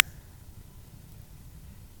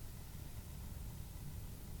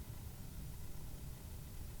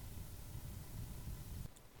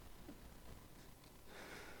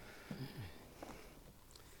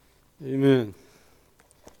Amen.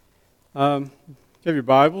 If you have your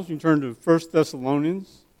Bibles, you can turn to 1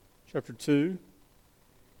 Thessalonians chapter 2.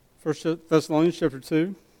 1 Thessalonians chapter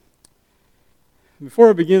 2. Before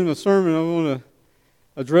I begin my sermon, I want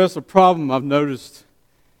to address a problem I've noticed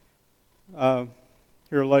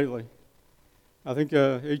here lately. I think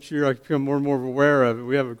each year I become more and more aware of it.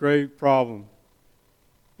 We have a great problem.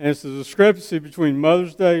 And it's the discrepancy between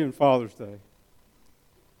Mother's Day and Father's Day.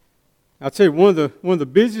 I'll tell you, one of the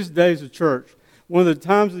busiest days of church, one of the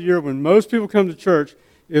times of the year when most people come to church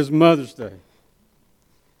is Mother's Day.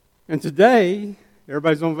 And today,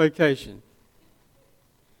 everybody's on vacation.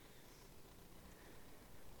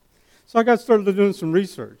 So I got started doing some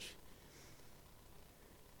research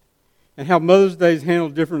and how Mother's Day is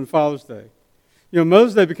handled different than Father's Day. You know,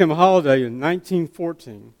 Mother's Day became a holiday in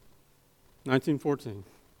 1914.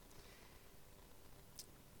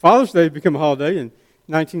 Father's Day became a holiday in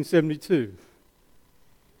 1972.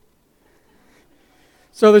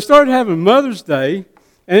 So they started having Mother's Day,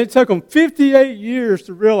 and it took them 58 years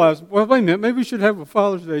to realize, well, wait a minute, maybe we should have a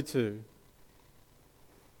Father's Day too.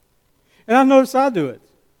 And I notice I do it.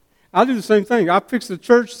 I do the same thing. I fix the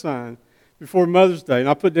church sign before Mother's Day, and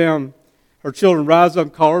I put down, her children rise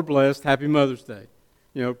up, call her blessed, Happy Mother's Day.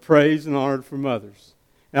 You know, praise and honor for mothers.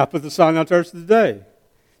 And I put the sign out there today.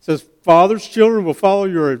 It says, fathers, children will follow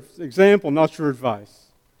your example, not your advice.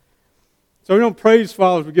 So we don't praise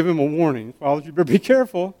fathers, we give them a warning. Fathers, you better be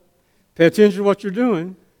careful. Pay attention to what you're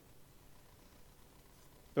doing.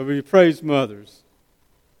 But we praise mothers.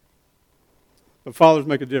 But fathers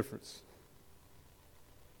make a difference.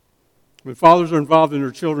 When fathers are involved in their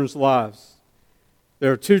children's lives, they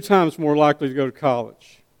are 2 times more likely to go to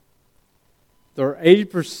college. They're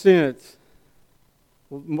 80%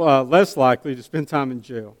 less likely to spend time in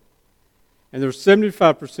jail. And they're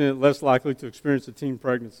 75% less likely to experience a teen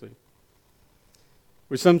pregnancy.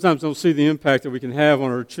 We sometimes don't see the impact that we can have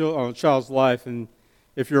on a child's life. And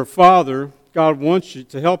if you're a father, God wants you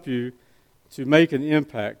to help you to make an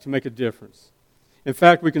impact, to make a difference. In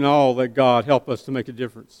fact, we can all let God help us to make a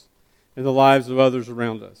difference in the lives of others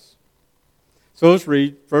around us. So let's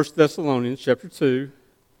read 1 Thessalonians chapter 2,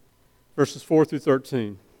 verses 4 through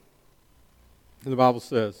 13. And the Bible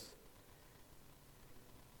says,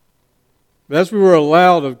 "But as we were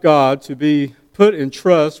allowed of God to be put in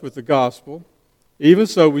trust with the gospel, even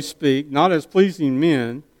so we speak, not as pleasing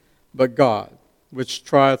men, but God, which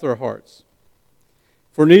trieth our hearts.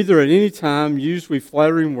 For neither at any time use we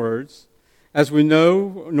flattering words, as we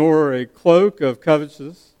know, nor a cloak of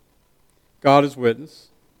covetousness, God is witness.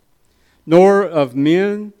 Nor of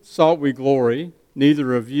men sought we glory,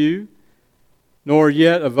 neither of you, nor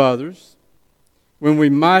yet of others, when we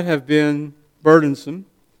might have been burdensome,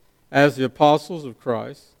 as the apostles of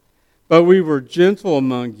Christ. But we were gentle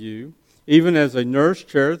among you, even as a nurse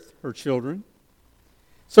cherisheth her children.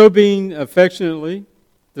 So being affectionately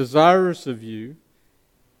desirous of you,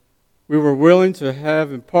 we were willing to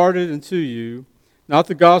have imparted unto you, not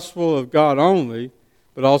the gospel of God only,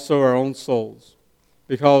 but also our own souls,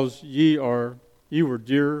 because ye were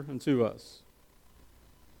dear unto us.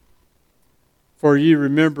 For ye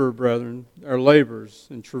remember, brethren, our labors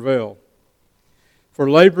and travail. For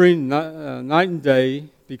laboring night and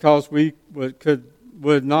day, because we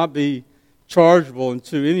would not be chargeable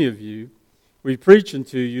unto any of you, we preach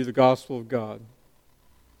unto you the gospel of God.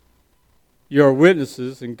 You are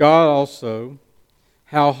witnesses, and God also,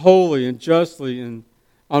 how holy and justly and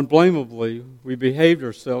unblameably we behaved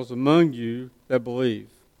ourselves among you that believe.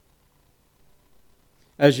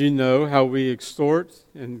 As you know, how we exhort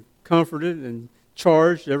and comforted and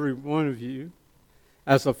charged every one of you,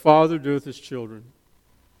 as a father doeth his children,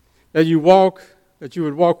 that you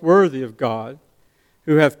would walk worthy of God,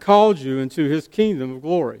 who hath called you into his kingdom of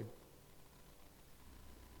glory.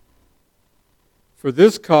 For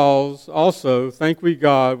this cause also thank we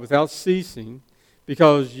God without ceasing,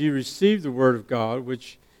 because ye received the word of God,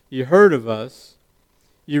 which ye heard of us.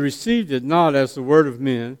 Ye received it not as the word of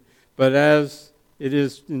men, but as it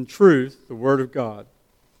is in truth the word of God,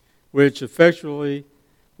 which effectually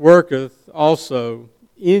worketh also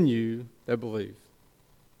in you that believe."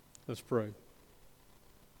 Let's pray.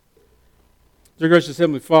 Dear gracious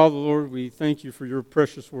Heavenly Father, Lord, we thank you for your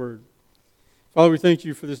precious word. Father, we thank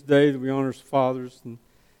you for this day that we honor as fathers. And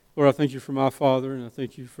Lord, I thank you for my father, and I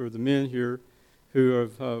thank you for the men here who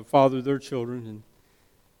have fathered their children.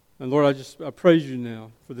 And Lord, I praise you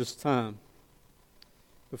now for this time.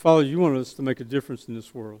 But Father, you want us to make a difference in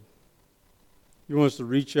this world. You want us to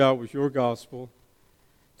reach out with your gospel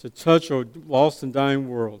to touch a lost and dying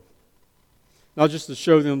world. Not just to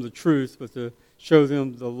show them the truth, but to show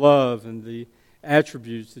them the love and the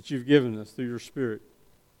attributes that you've given us through your Spirit.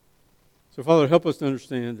 So, Father, help us to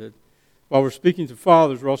understand that while we're speaking to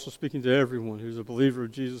fathers, we're also speaking to everyone who's a believer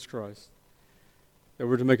of Jesus Christ, that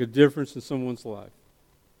we're to make a difference in someone's life.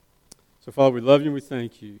 So, Father, we love you and we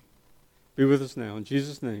thank you. Be with us now. In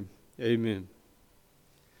Jesus' name, amen.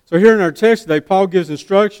 So here in our text today, Paul gives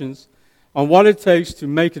instructions on what it takes to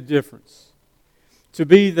make a difference, to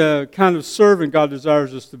be the kind of servant God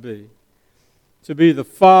desires us to be the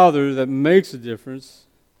father that makes a difference.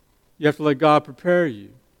 You have to let God prepare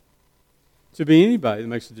you. To be anybody that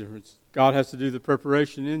makes a difference, God has to do the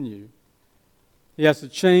preparation in you. He has to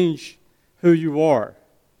change who you are.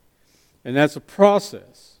 And that's a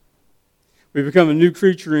process. We become a new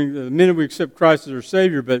creature in the minute we accept Christ as our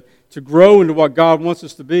Savior, but to grow into what God wants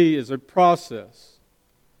us to be is a process.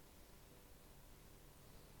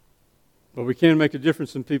 But we can make a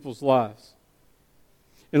difference in people's lives.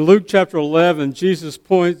 In Luke chapter 11, Jesus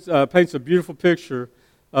paints a beautiful picture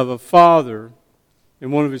of a father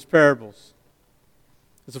in one of his parables.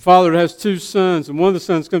 It's a father that has two sons, and one of the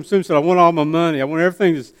sons comes to him and said, I want all my money. I want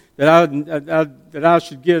everything that I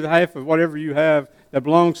should get, half of whatever you have that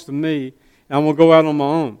belongs to me, and I'm going to go out on my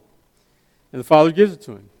own. And the father gives it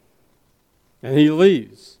to him. And he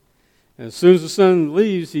leaves. And as soon as the son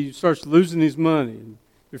leaves, he starts losing his money. And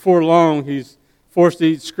before long, he's forced to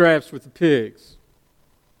eat scraps with the pigs.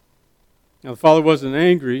 Now, the father wasn't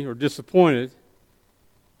angry or disappointed.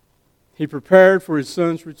 He prepared for his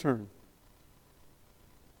son's return.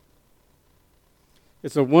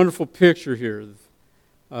 It's a wonderful picture here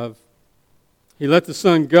of he let the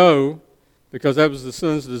son go because that was the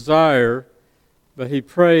son's desire, but he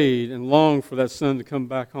prayed and longed for that son to come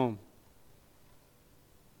back home.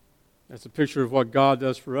 That's a picture of what God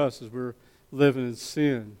does for us as we're living in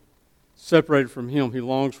sin. Separated from him, he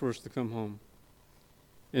longs for us to come home.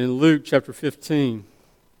 In Luke chapter 15,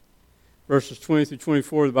 verses 20 through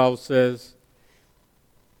 24, the Bible says,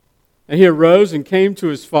 And he arose and came to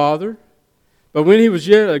his father. But when he was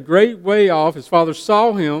yet a great way off, his father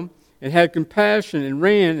saw him and had compassion and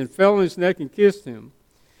ran and fell on his neck and kissed him.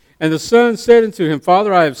 And the son said unto him,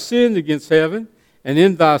 Father, I have sinned against heaven and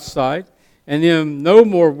in thy sight, and am no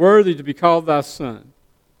more worthy to be called thy son.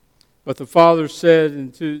 But the father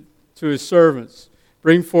said to his servants,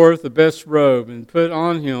 Bring forth the best robe and put it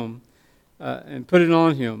on him, and put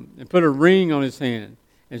a ring on his hand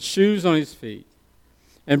and shoes on his feet,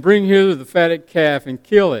 and bring hither the fatted calf and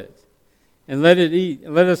kill it, and let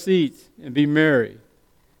us eat and be merry.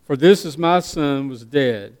 For this is my son was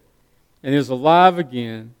dead, and is alive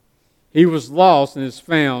again. He was lost and is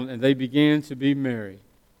found, and they began to be merry.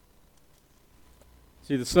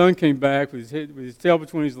 See, the son came back with his tail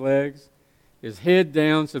between his legs, his head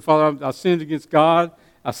down, said, Father, I sinned against God.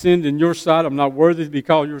 I sinned in your sight. I'm not worthy to be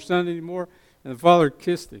called your son anymore. And the father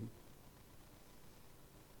kissed him.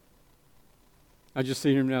 I just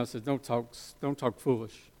see him now and said, don't talk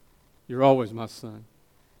foolish. You're always my son.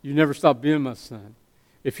 You never stop being my son.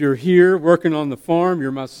 If you're here working on the farm,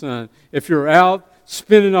 you're my son. If you're out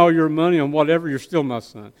spending all your money on whatever, you're still my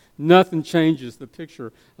son. Nothing changes the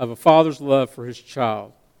picture of a father's love for his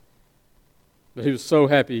child. But he was so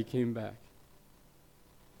happy he came back.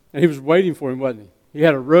 And he was waiting for him, wasn't he? He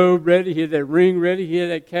had a robe ready. He had that ring ready. He had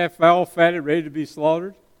that calf all fatted, ready to be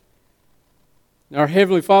slaughtered. And our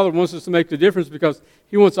Heavenly Father wants us to make the difference because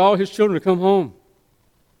He wants all His children to come home.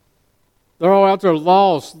 They're all out there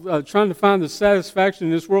lost, trying to find the satisfaction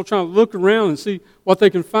in this world, trying to look around and see what they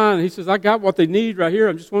can find. And He says, I got what they need right here.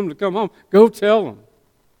 I just want them to come home. Go tell them.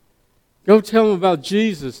 Go tell them about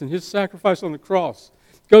Jesus and His sacrifice on the cross.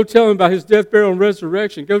 Go tell them about His death, burial, and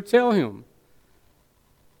resurrection. Go tell Him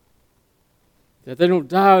that they don't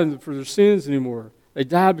die for their sins anymore. They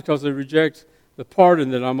die because they reject the pardon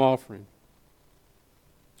that I'm offering.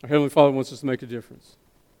 Our Heavenly Father wants us to make a difference.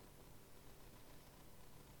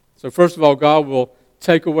 So first of all, God will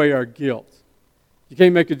take away our guilt. You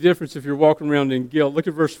can't make a difference if you're walking around in guilt. Look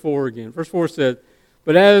at verse 4 again. Verse 4 said,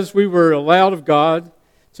 But as we were allowed of God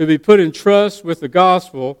to be put in trust with the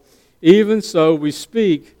gospel, even so we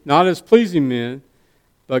speak, not as pleasing men,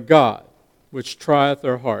 but God, which trieth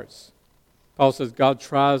our hearts. Paul says God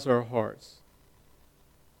tries our hearts.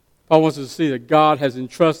 Paul wants us to see that God has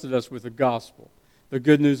entrusted us with the gospel, the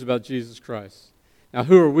good news about Jesus Christ. Now,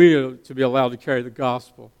 who are we to be allowed to carry the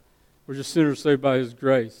gospel? We're just sinners saved by His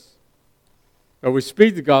grace. But we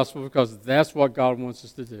speak the gospel because that's what God wants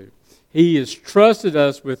us to do. He has trusted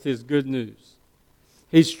us with His good news.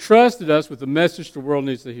 He's trusted us with the message the world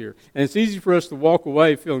needs to hear. And it's easy for us to walk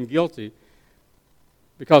away feeling guilty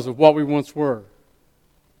because of what we once were.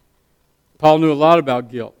 Paul knew a lot about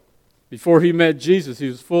guilt. Before he met Jesus, he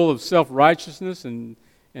was full of self-righteousness and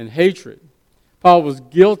hatred. Paul was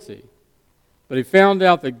guilty. But he found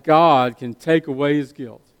out that God can take away his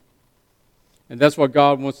guilt. And that's what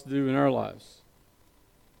God wants to do in our lives.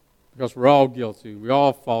 Because we're all guilty. We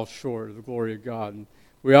all fall short of the glory of God. And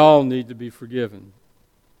we all need to be forgiven.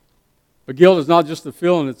 But guilt is not just a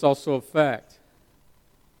feeling, it's also a fact.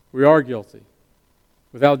 We are guilty.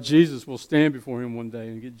 Without Jesus, we'll stand before him one day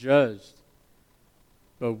and get judged.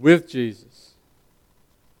 But with Jesus,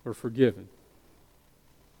 we're forgiven.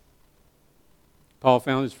 Paul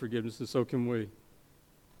found his forgiveness, and so can we.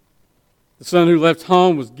 The son who left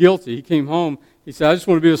home was guilty. He came home. He said, I just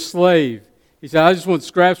want to be a slave. He said, I just want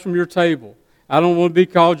scraps from your table. I don't want to be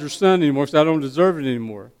called your son anymore, so I don't deserve it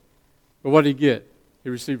anymore. But what did he get?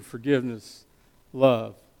 He received forgiveness,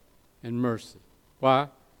 love, and mercy. Why?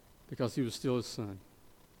 Because he was still his son.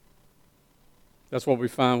 That's what we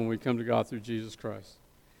find when we come to God through Jesus Christ.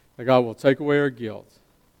 That God will take away our guilt.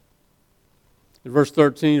 In verse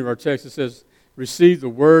 13 of our text it says, receive the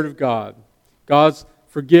word of God. God's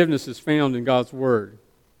forgiveness is found in God's word.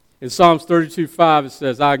 In Psalms 32:5 it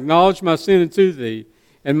says, I acknowledge my sin unto thee,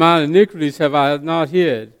 and mine iniquities have I not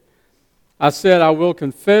hid. I said, I will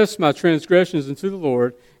confess my transgressions unto the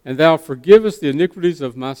Lord, and thou forgivest the iniquities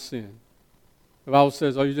of my sin. The Bible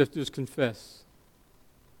says all you have to do is confess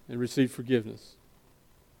and receive forgiveness.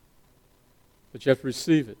 But you have to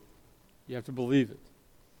receive it. You have to believe it.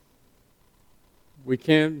 We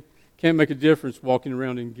can't make a difference walking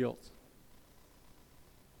around in guilt.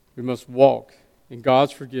 We must walk in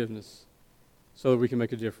God's forgiveness so that we can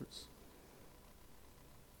make a difference.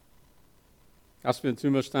 I spent too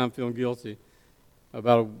much time feeling guilty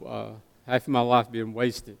about half of my life being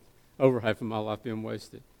wasted, over half of my life being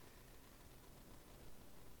wasted.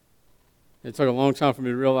 It took a long time for me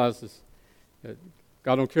to realize this, that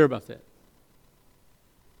God don't care about that.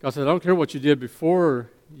 God said, I don't care what you did before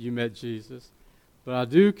you met Jesus, but I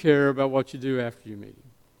do care about what you do after you meet him.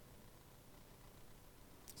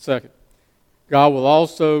 Second, God will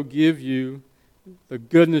also give you the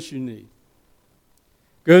goodness you need.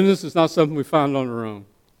 Goodness is not something we find on our own.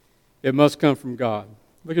 It must come from God.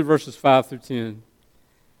 Look at verses 5 through 10.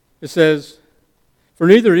 It says, for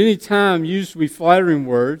neither at any time used we flattering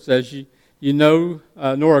words, as you know,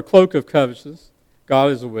 nor a cloak of covetousness,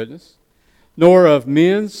 God is a witness, nor of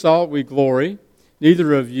men sought we glory,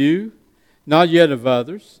 neither of you, not yet of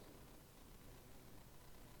others.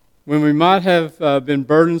 When we might have been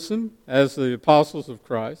burdensome, as the apostles of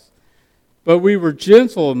Christ, but we were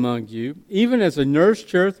gentle among you, even as a nurse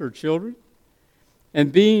careth her children,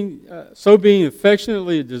 and being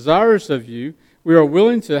affectionately desirous of you, we are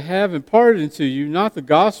willing to have imparted unto you not the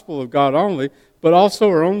gospel of God only, but also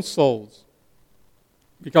our own souls,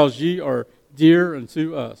 because ye are dear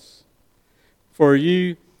unto us. For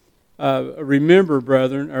ye remember,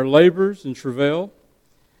 brethren, our labors and travail,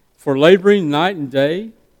 for laboring night and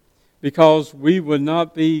day, because we would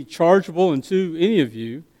not be chargeable unto any of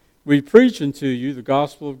you, we preach unto you the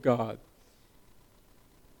gospel of God.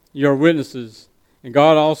 You are witnesses, and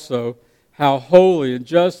God also, how holy and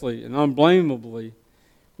justly and unblameably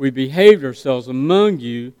we behaved ourselves among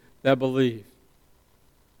you that believe.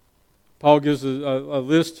 Paul gives a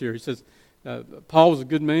list here. He says, Paul was a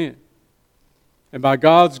good man. And by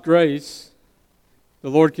God's grace, the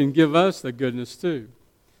Lord can give us the goodness too.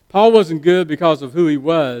 Paul wasn't good because of who he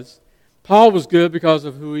was. Paul was good because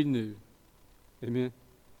of who he knew. Amen?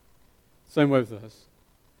 Same way with us.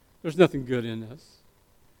 There's nothing good in us.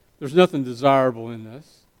 There's nothing desirable in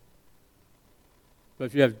us. But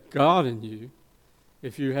if you have God in you,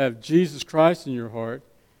 if you have Jesus Christ in your heart,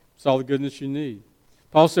 it's all the goodness you need.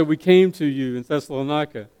 Paul said, we came to you in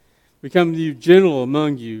Thessalonica. We come to you gentle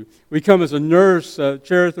among you. We come as a nurse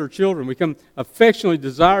cherisheth her children. We come affectionately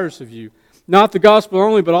desirous of you. Not the gospel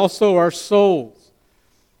only, but also our souls.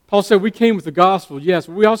 Paul said we came with the gospel, yes,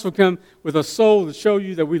 but we also come with a soul to show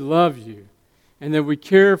you that we love you and that we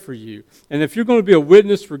care for you. And if you're going to be a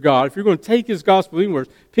witness for God, if you're going to take his gospel anywhere,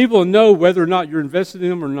 people will know whether or not you're invested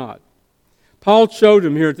in him or not. Paul showed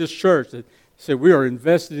him here at this church that he said, we are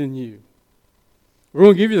invested in you. We're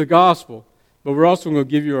going to give you the gospel, but we're also going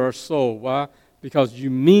to give you our soul. Why? Because you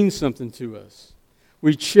mean something to us.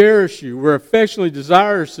 We cherish you. We're affectionately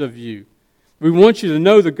desirous of you. We want you to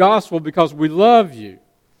know the gospel because we love you.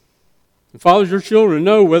 And fathers, your children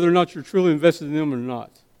know whether or not you're truly invested in them or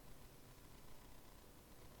not.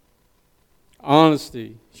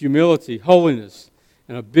 Honesty, humility, holiness,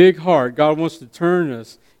 and a big heart. God wants to turn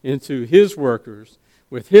us into his workers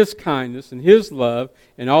with his kindness and his love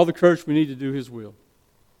and all the courage we need to do his will.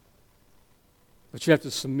 But you have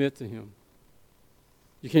to submit to him.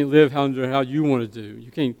 You can't live how you want to do.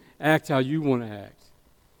 You can't act how you want to act.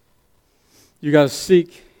 You got to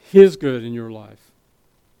seek his good in your life.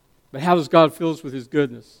 But how does God fill us with His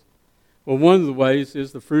goodness? Well, one of the ways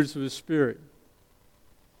is the fruits of His Spirit.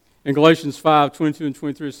 In Galatians 5:22 and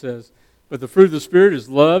 23 it says, "But the fruit of the Spirit is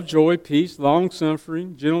love, joy, peace,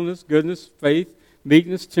 long-suffering, gentleness, goodness, faith,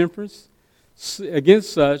 meekness, temperance.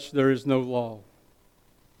 Against such there is no law."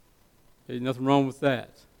 There's nothing wrong with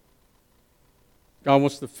that. God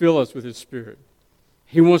wants to fill us with His Spirit.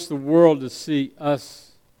 He wants the world to see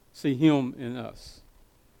us, see Him in us.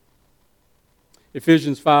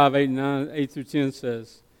 Ephesians 5:8 through 10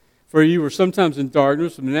 says, "For you were sometimes in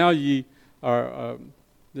darkness, but now are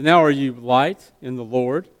ye light in the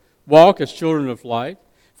Lord. Walk as children of light.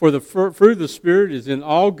 For the fruit of the Spirit is in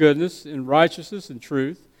all goodness, in righteousness and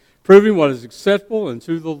truth, proving what is acceptable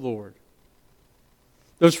unto the Lord."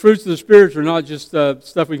 Those fruits of the Spirit are not just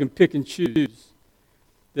stuff we can pick and choose.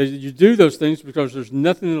 You do those things because there's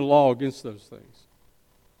nothing in the law against those things.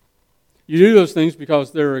 You do those things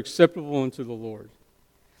because they're acceptable unto the Lord.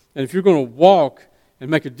 And if you're going to walk and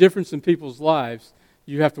make a difference in people's lives,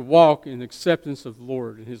 you have to walk in acceptance of the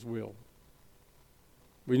Lord and His will.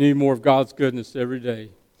 We need more of God's goodness every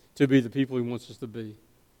day to be the people He wants us to be.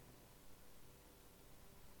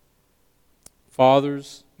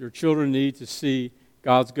 Fathers, your children need to see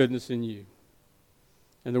God's goodness in you.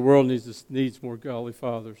 And the world needs more godly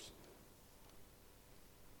fathers.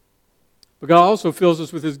 But God also fills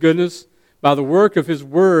us with His goodness by the work of His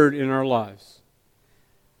Word in our lives.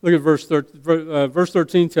 Look at verse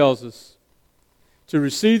 13 tells us, to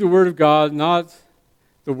receive the Word of God, not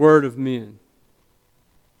the word of men.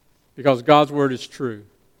 Because God's Word is true.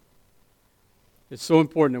 It's so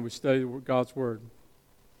important that we study God's Word.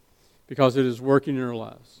 Because it is working in our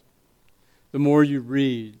lives. The more you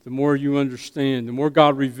read, the more you understand, the more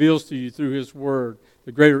God reveals to you through His Word,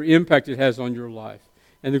 the greater impact it has on your life.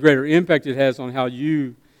 And the greater impact it has on how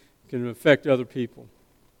you can affect other people.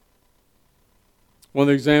 One of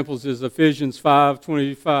the examples is Ephesians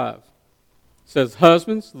 5:25. It says,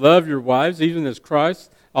 "Husbands, love your wives, even as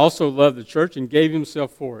Christ also loved the church and gave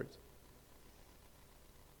Himself for it."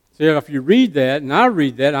 See, if you read that, and I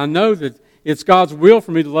read that, I know that it's God's will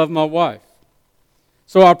for me to love my wife.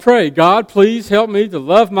 So I pray, God, please help me to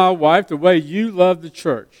love my wife the way you love the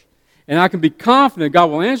church. And I can be confident God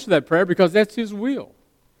will answer that prayer because that's His will.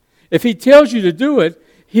 If He tells you to do it,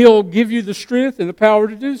 He'll give you the strength and the power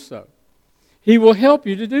to do so. He will help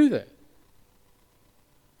you to do that.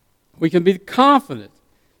 We can be confident.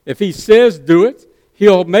 If He says do it,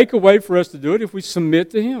 He'll make a way for us to do it if we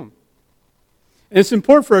submit to Him. And it's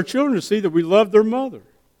important for our children to see that we love their mother.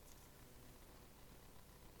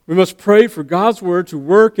 We must pray for God's Word to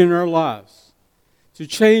work in our lives, to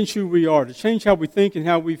change who we are, to change how we think and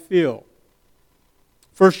how we feel.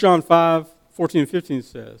 1 John 5:14 and 15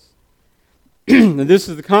 says, and this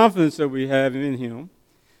is the confidence that we have in Him,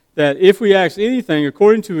 that if we ask anything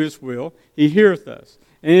according to His will, He heareth us.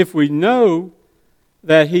 And if we know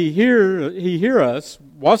that He hear us,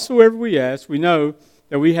 whatsoever we ask, we know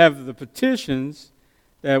that we have the petitions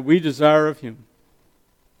that we desire of Him.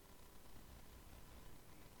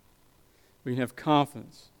 We can have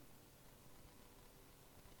confidence.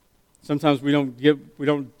 Sometimes we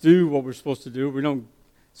don't do what we're supposed to do. We don't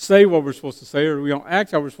say what we're supposed to say, or we don't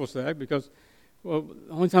act how we're supposed to act because, well,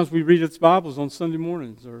 the only times we read its Bibles on Sunday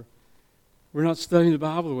mornings, or we're not studying the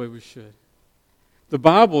Bible the way we should. The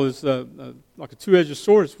Bible is like a two-edged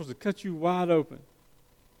sword. It's supposed to cut you wide open.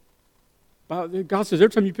 God says, every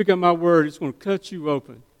time you pick up my word, it's going to cut you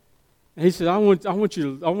open. And He said, I wanted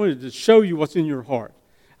to show you what's in your heart.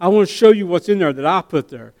 I want to show you what's in there that I put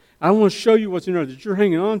there. I want to show you what's in there that you're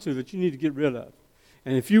hanging on to that you need to get rid of.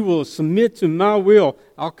 And if you will submit to my will,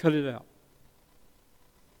 I'll cut it out.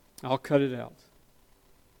 I'll cut it out.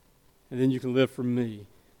 And then you can live for me.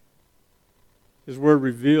 His Word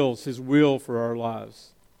reveals His will for our lives.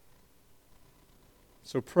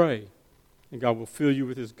 So pray, and God will fill you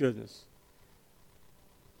with His goodness.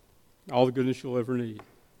 All the goodness you'll ever need.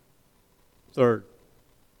 Third,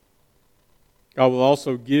 God will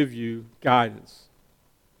also give you guidance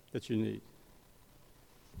that you need.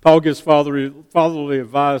 Paul gives fatherly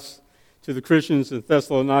advice to the Christians in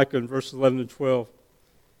Thessalonica in verses 11 and 12.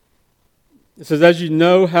 It says, "As you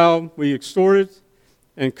know how we exhorted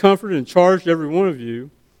and comforted and charged every one of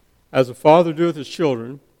you, as a father doeth his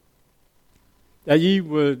children, that ye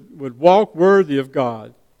would walk worthy of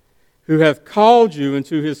God, who hath called you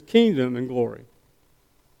into His kingdom and glory."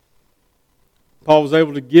 Paul was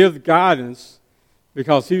able to give guidance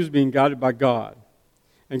because he was being guided by God.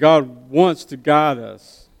 And God wants to guide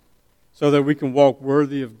us so that we can walk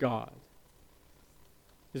worthy of God.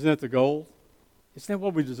 Isn't that the goal? Isn't that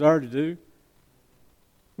what we desire to do?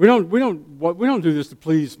 We don't do this to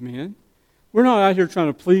please men. We're not out here trying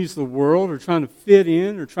to please the world or trying to fit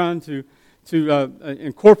in or trying to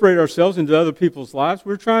incorporate ourselves into other people's lives.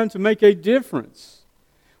 We're trying to make a difference.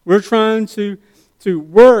 We're trying to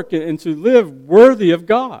work and to live worthy of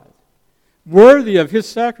God, worthy of His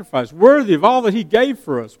sacrifice, worthy of all that He gave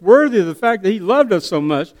for us, worthy of the fact that He loved us so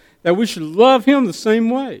much that we should love Him the same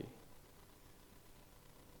way.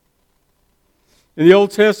 In the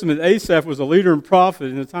Old Testament, Asaph was a leader and prophet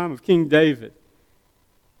in the time of King David.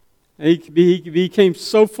 And he became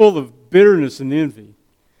so full of bitterness and envy.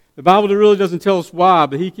 The Bible really doesn't tell us why,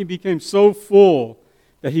 but he became so full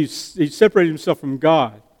that he separated himself from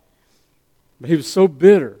God. But he was so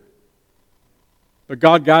bitter. But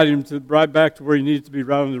God guided him right back to where he needed to be,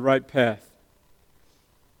 right on the right path.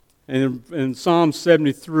 And in Psalm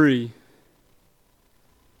 73,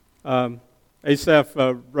 Asaph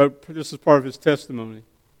wrote, this is part of his testimony.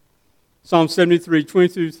 Psalm 73,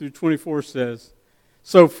 22 through 24 says,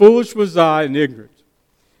 "So foolish was I and ignorant,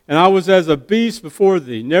 and I was as a beast before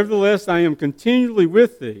thee. Nevertheless, I am continually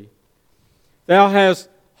with thee. Thou hast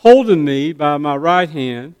holden me by my right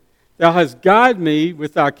hand. Thou hast guided me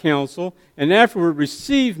with thy counsel, and afterward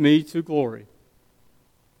received me to glory."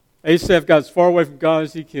 Asaph got as far away from God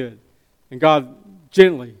as he could, and God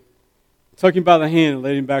gently took him by the hand and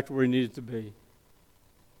led him back to where he needed to be.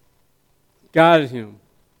 Guided him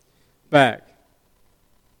back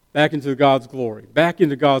into God's glory, back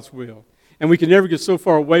into God's will. And we can never get so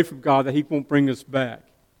far away from God that He won't bring us back.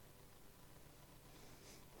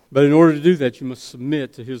 But in order to do that, you must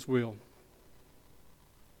submit to His will.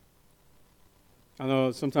 I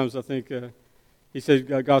know sometimes I think God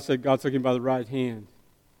said God took him by the right hand.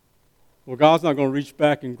 Well, God's not going to reach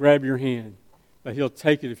back and grab your hand, but He'll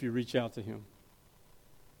take it if you reach out to Him.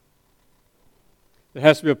 There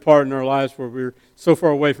has to be a part in our lives where we're so far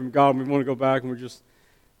away from God and we want to go back and we're just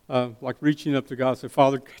like reaching up to God and say,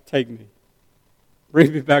 "Father, take me.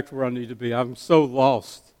 Bring me back to where I need to be. I'm so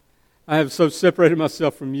lost. I have so separated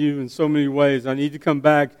myself from You in so many ways. I need to come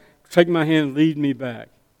back. Take my hand and lead me back."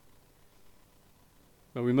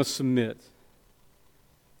 But we must submit.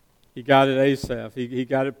 He guided Asaph. He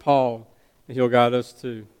guided Paul. And He'll guide us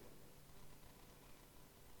too.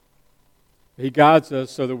 He guides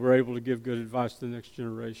us so that we're able to give good advice to the next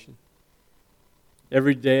generation.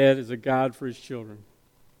 Every dad is a guide for his children.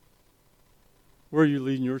 Where are you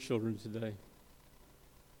leading your children today?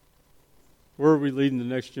 Where are we leading the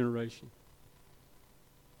next generation?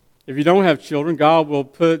 If you don't have children, God will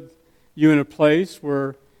put you in a place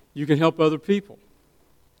where you can help other people.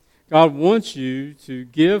 God wants you to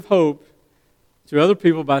give hope to other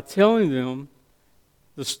people by telling them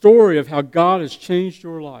the story of how God has changed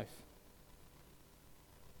your life.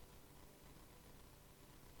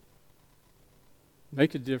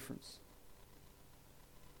 Make a difference.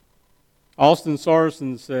 Austin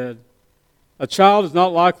Sarson said, "A child is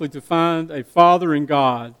not likely to find a father in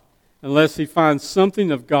God unless he finds something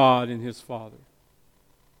of God in his father."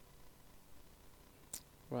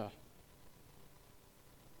 Wow.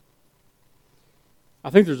 I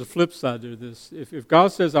think there's a flip side to this. If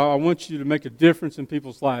God says, "I want you to make a difference in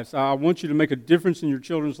people's lives. I want you to make a difference in your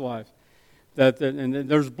children's life," and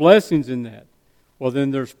there's blessings in that. Well,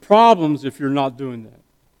 then there's problems if you're not doing that.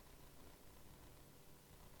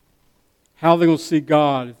 How are they going to see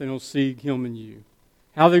God if they don't see Him in you?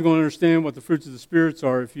 How are they going to understand what the fruits of the Spirits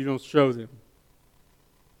are if you don't show them?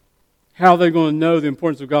 How are they going to know the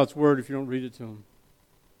importance of God's Word if you don't read it to them?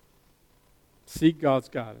 Seek God's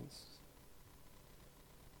guidance.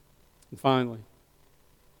 And finally,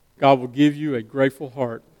 God will give you a grateful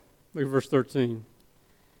heart. Look at verse 13.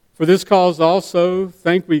 "For this cause also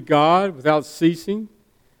thank we God without ceasing,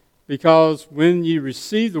 because when ye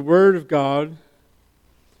received the word of God,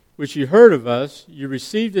 which ye heard of us, ye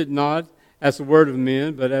received it not as the word of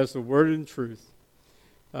men, but as the word in truth,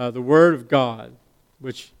 the word of God,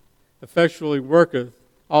 which effectually worketh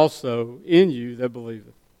also in you that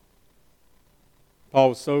believeth." Paul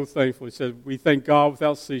was so thankful. He said, "We thank God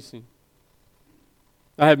without ceasing."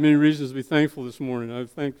 I have many reasons to be thankful this morning. I'm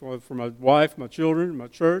thankful for my wife, my children, my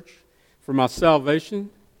church, for my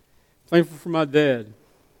salvation. I'm thankful for my dad.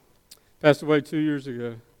 Passed away 2 years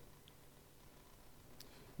ago.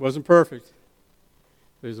 Wasn't perfect,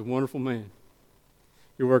 but he's a wonderful man.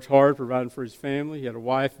 He worked hard providing for his family. He had a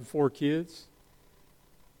wife and 4 kids.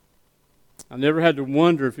 I never had to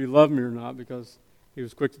wonder if he loved me or not because he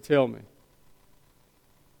was quick to tell me.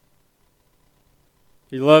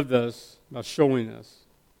 He loved us by showing us.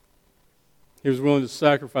 He was willing to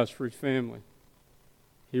sacrifice for his family.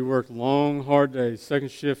 He worked long, hard days,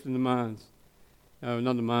 second shift in the mines.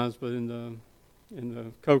 Not the mines, but in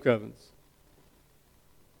the coke ovens.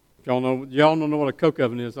 Y'all don't know what a coke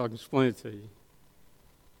oven is, I'll explain it to you.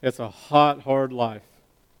 It's a hot, hard life.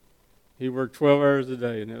 He worked 12 hours a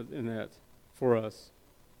day in that for us.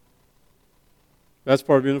 That's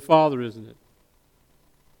part of being a father, isn't it?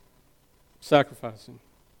 Sacrificing.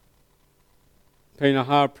 Paying a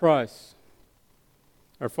high price.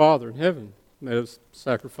 Our Father in heaven made us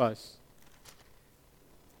sacrifice.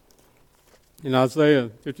 In Isaiah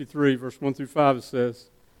 53, verse 1 through 5, it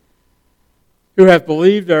says, "Who hath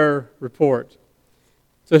believed our report?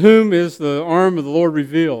 To whom is the arm of the Lord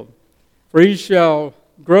revealed? For he shall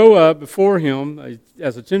grow up before him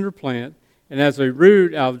as a tender plant, and as a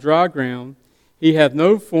root out of dry ground. He hath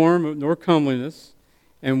no form nor comeliness,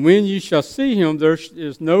 and when ye shall see him, there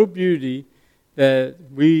is no beauty that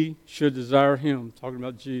we should desire him." Talking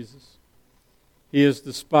about Jesus. "He is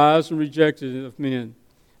despised and rejected of men,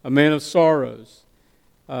 a man of sorrows,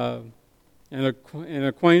 and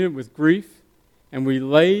acquainted with grief. And we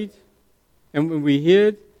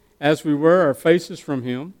hid, as we were, our faces from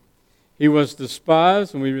him. He was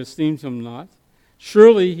despised, and we esteemed him not.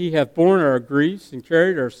 Surely he hath borne our griefs and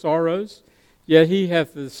carried our sorrows. Yet he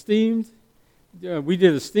hath we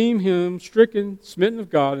did esteem him stricken, smitten of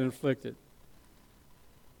God, and afflicted.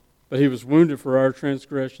 But he was wounded for our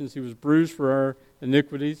transgressions. He was bruised for our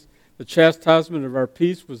iniquities. The chastisement of our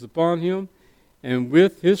peace was upon him, and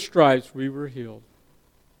with his stripes we were healed."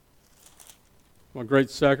 What great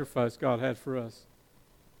sacrifice God had for us.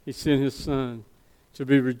 He sent his Son to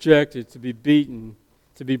be rejected, to be beaten,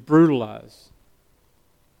 to be brutalized,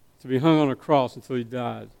 to be hung on a cross until he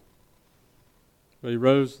died. But he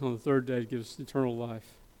rose on the third day to give us eternal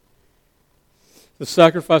life. The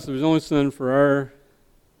sacrifice of his only Son for our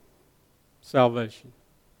salvation.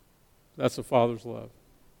 That's the Father's love.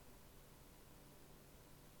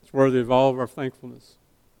 It's worthy of all of our thankfulness.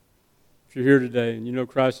 If you're here today and you know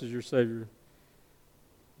Christ is your Savior,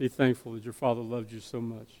 be thankful that your Father loved you so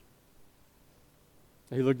much.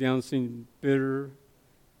 He looked down and seen bitter,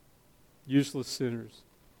 useless sinners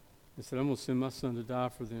and said, "I'm going to send my Son to die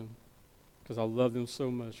for them because I love them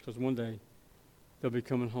so much, because one day they'll be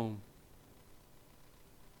coming home.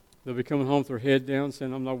 They'll be coming home with their head down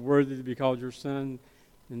saying, 'I'm not worthy to be called your son.'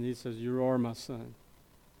 And he says, 'You are my son.'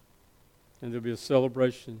 And there'll be a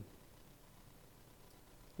celebration."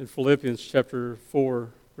 In Philippians chapter 4,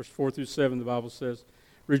 verse 4 through 7, the Bible says,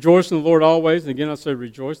 "Rejoice in the Lord always." And again I say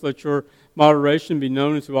rejoice. "Let your moderation be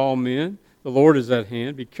known unto all men. The Lord is at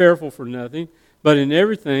hand. Be careful for nothing, but in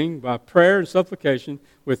everything, by prayer and supplication,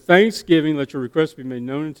 with thanksgiving, let your requests be made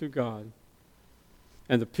known unto God.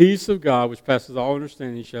 And the peace of God, which passes all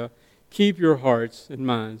understanding, shall keep your hearts and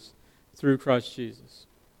minds through Christ Jesus."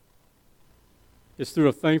 It's through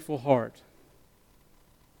a thankful heart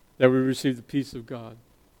that we receive the peace of God.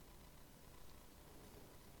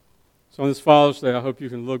 So on this Father's Day, I hope you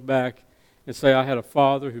can look back and say, "I had a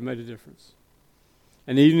Father who made a difference."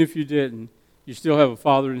 And even if you didn't, you still have a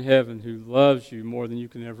Father in heaven who loves you more than you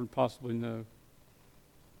can ever possibly know.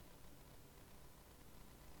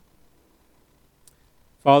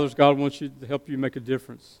 Fathers, God wants you to help you make a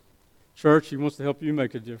difference. Church, He wants to help you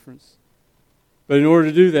make a difference. But in order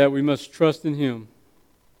to do that, we must trust in Him.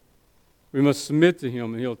 We must submit to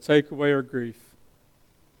Him, and He'll take away our grief.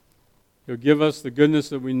 He'll give us the goodness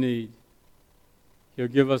that we need. He'll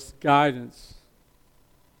give us guidance,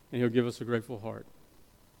 and He'll give us a grateful heart.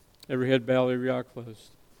 Every head bowed, every eye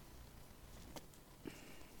closed.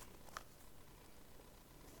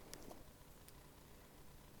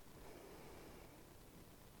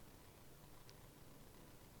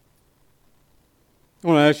 I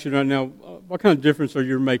want to ask you right now, what kind of difference are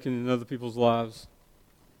you making in other people's lives?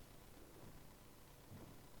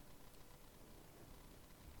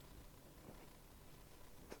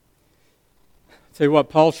 I'll tell you what,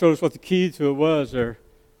 Paul showed us what the key to it was there.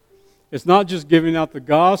 It's not just giving out the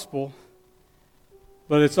gospel,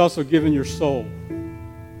 but it's also giving your soul.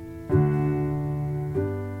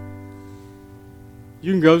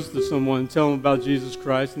 You can go to someone and tell them about Jesus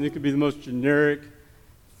Christ, and it could be the most generic,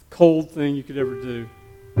 cold thing you could ever do.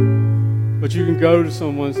 But you can go to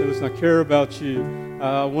someone and say, "Listen, I care about you.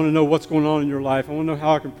 I want to know what's going on in your life. I want to know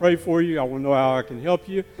how I can pray for you. I want to know how I can help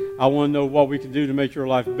you. I want to know what we can do to make your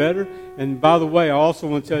life better. And by the way, I also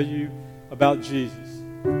want to tell you about Jesus."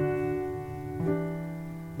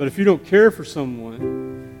 But if you don't care for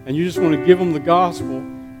someone and you just want to give them the gospel,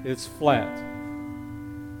 it's flat.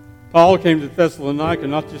 Paul came to Thessalonica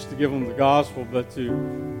not just to give them the gospel, but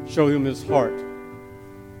to show them his heart,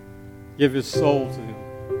 give his soul to them,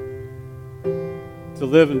 to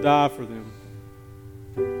live and die for them.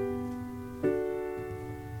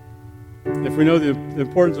 If we know the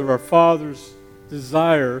importance of our Father's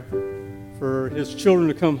desire for his children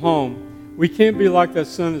to come home, we can't be like that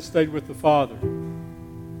son that stayed with the father.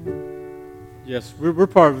 Yes, we're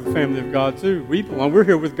part of the family of God too. We belong. We're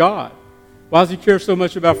here with God. Why does he care so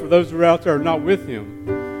much about for those who are out there not with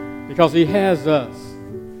him? Because he has us.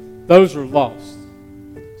 Those are lost.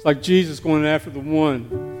 It's like Jesus going after the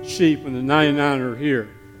one sheep when the 99 are here.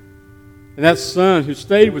 And that son who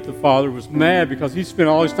stayed with the father was mad because he spent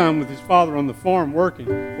all his time with his father on the farm working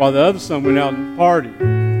while the other son went out and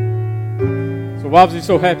partied. So why was he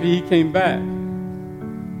so happy he came back?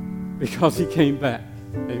 Because he came back.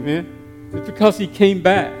 Amen? It's because he came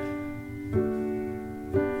back.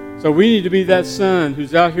 So we need to be that son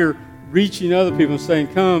who's out here reaching other people and saying,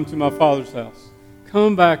 come to my father's house.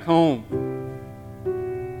 Come back home.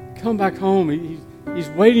 Come back home. He's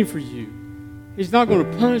waiting for you. He's not going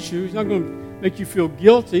to punish you. He's not going to make you feel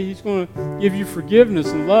guilty. He's going to give you forgiveness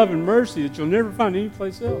and love and mercy that you'll never find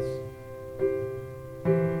anyplace else.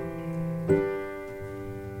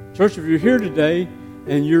 Church, if you're here today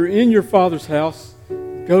and you're in your Father's house,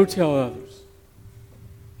 go tell others.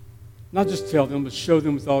 Not just tell them, but show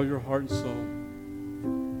them with all your heart and soul.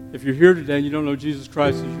 If you're here today and you don't know Jesus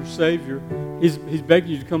Christ as your Savior, He's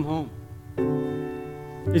begging you to come home.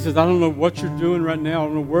 He says, I don't know what you're doing right now. I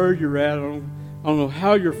don't know where you're at. I don't know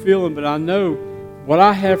how you're feeling, but I know what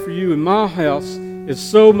I have for you in my house is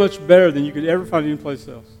so much better than you could ever find anyplace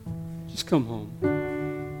else. Just come home.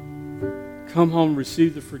 Come home,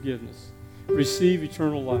 receive the forgiveness. Receive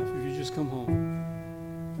eternal life if you just come home.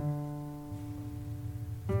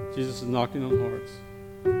 Jesus is knocking on hearts.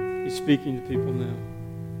 He's speaking to people now.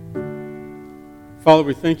 Father,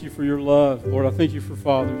 we thank you for your love. Lord, I thank you for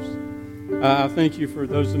fathers. I thank you for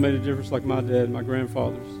those that made a difference like my dad, my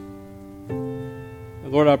grandfathers.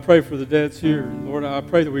 And Lord, I pray for the dads here. And Lord, I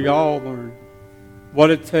pray that we all learn what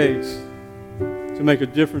it takes to make a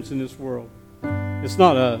difference in this world. It's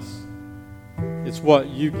not us. It's what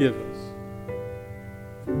you give us.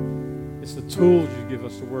 It's the tools you give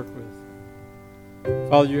us to work with.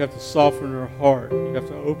 Father, you have to soften our heart. You have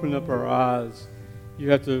to open up our eyes.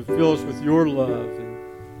 You have to fill us with your love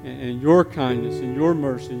and your kindness and your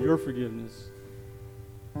mercy and your forgiveness.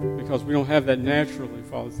 Because we don't have that naturally,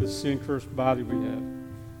 Father, with this sin-cursed body we have.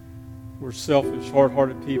 We're selfish,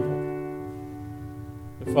 hard-hearted people.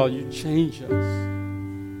 But Father, you change us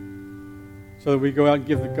so that we go out and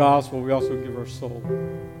give the gospel. We also give our soul.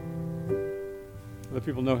 Let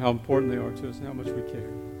people know how important they are to us and how much we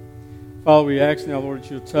care. Father, we ask now, Lord,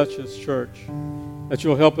 that you'll touch us, church, that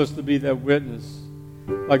you'll help us to be that witness.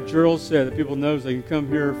 Like Gerald said, that people know they can come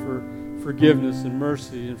here for forgiveness and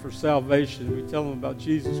mercy and for salvation. We tell them about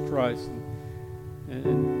Jesus Christ,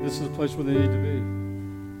 and this is the place where they need to be.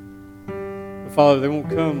 But Father, they won't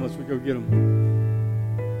come unless we go get them.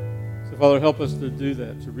 So Father, help us to do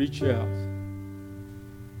that, to reach out,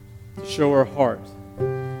 to show our heart,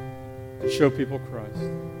 to show people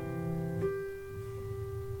Christ.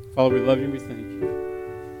 Father, we love you and we thank you.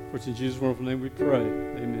 For it's in Jesus' wonderful name we pray.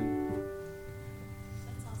 Amen.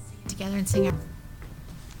 Let's all sing together and sing out.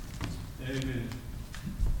 Amen.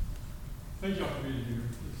 Thank y'all for being here.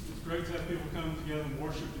 It's great to have people come together and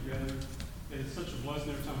worship together. It's such a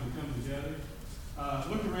blessing every time we come together.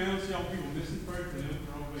 Look around, see all people missing. Pray for them.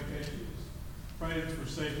 They're on vacation. Pray for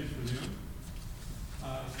safety for them.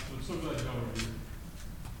 I'm so glad y'all are here.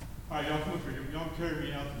 All right, y'all come up here. Y'all carry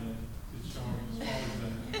me out today. Just follow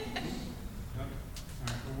that. Yep. All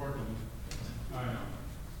right, we'll work on it.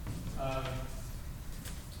 All right.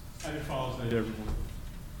 Happy Father's Day to everyone.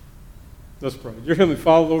 Let's pray. Dear Heavenly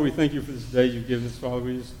Father, Lord, we thank you for this day you've given us, Father.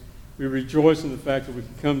 We rejoice in the fact that we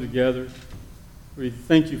can come together. We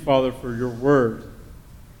thank you, Father, for your word,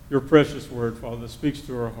 your precious word, Father, that speaks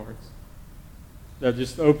to our hearts. That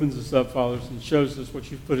just opens us up, Father, and shows us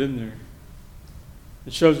what you've put in there.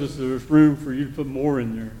 It shows us there's room for you to put more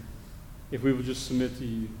in there if we will just submit to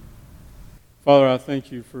you. Father, I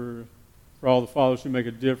thank you for all the fathers who make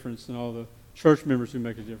a difference and all the church members who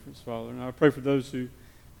make a difference, Father. And I pray for those who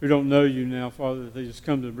don't know you now, Father, that they just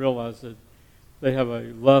come to realize that they have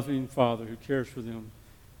a loving Father who cares for them,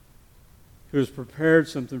 who has prepared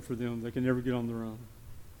something for them they can never get on their own.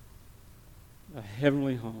 A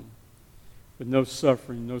heavenly home with no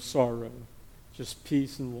suffering, no sorrow, just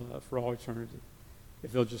peace and love for all eternity,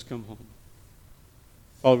 if they'll just come home.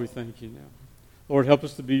 Father, we thank you now. Lord, help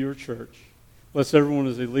us to be your church. Bless everyone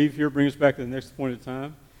as they leave here. Bring us back to the next appointed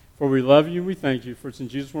time. For we love you and we thank you. For it's in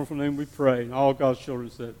Jesus' wonderful name we pray. And all God's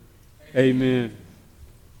children said, Amen.